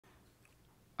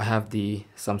I have the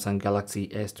Samsung Galaxy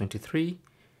S23,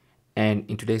 and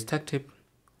in today's tech tip,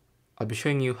 I'll be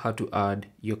showing you how to add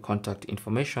your contact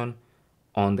information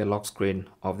on the lock screen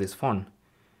of this phone.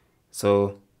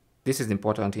 So this is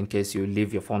important in case you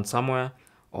leave your phone somewhere,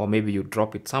 or maybe you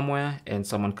drop it somewhere and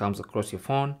someone comes across your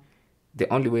phone. The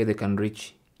only way they can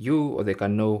reach you or they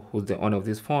can know who's the owner of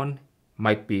this phone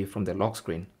might be from the lock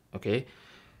screen. Okay,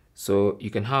 so you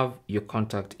can have your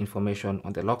contact information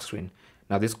on the lock screen.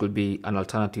 Now this could be an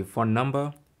alternative phone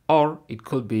number, or it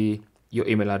could be your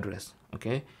email address.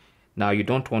 Okay, now you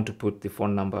don't want to put the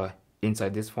phone number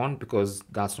inside this phone because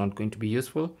that's not going to be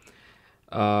useful.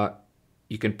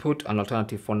 You can put an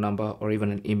alternative phone number or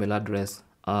even an email address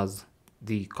as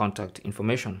the contact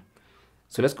information.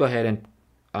 So let's go ahead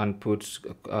and put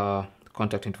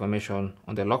contact information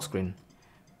on the lock screen.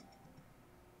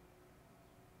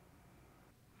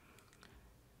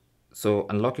 So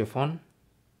unlock your phone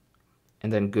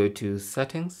and then go to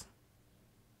settings.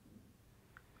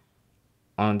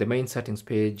 On the main settings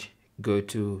page, go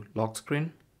to lock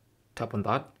screen, tap on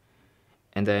that,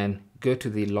 and then go to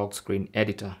the lock screen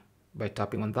editor by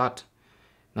tapping on that.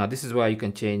 Now this is where you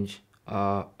can change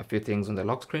a few things on the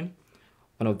lock screen.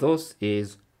 One of those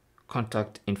is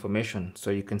contact information. So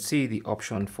you can see the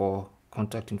option for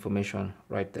contact information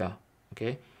right there.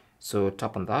 Okay, so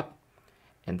tap on that,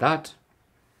 and that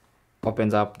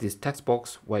opens up this text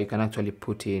box where you can actually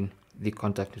put in the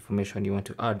contact information you want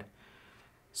to add.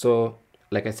 So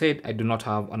like I said, I do not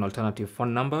have an alternative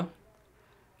phone number.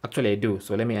 Actually I do,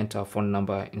 so let me enter a phone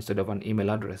number instead of an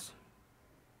email address.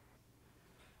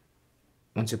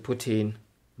 Once you put in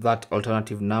that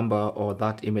alternative number or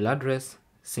that email address,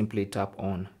 simply tap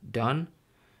on done.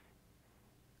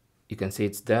 You can see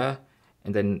it's there,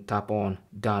 and then tap on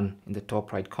done in the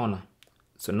top right corner.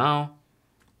 So now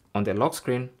on the lock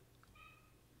screen,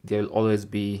 there will always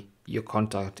be your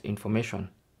contact information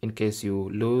in case you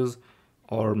lose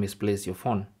or misplace your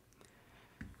phone.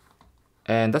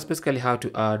 And that's basically how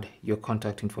to add your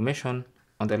contact information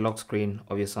on the lock screen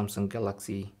of your Samsung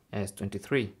Galaxy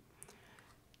S23.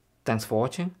 Thanks for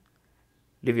watching.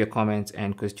 Leave your comments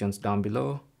and questions down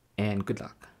below, and good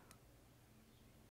luck.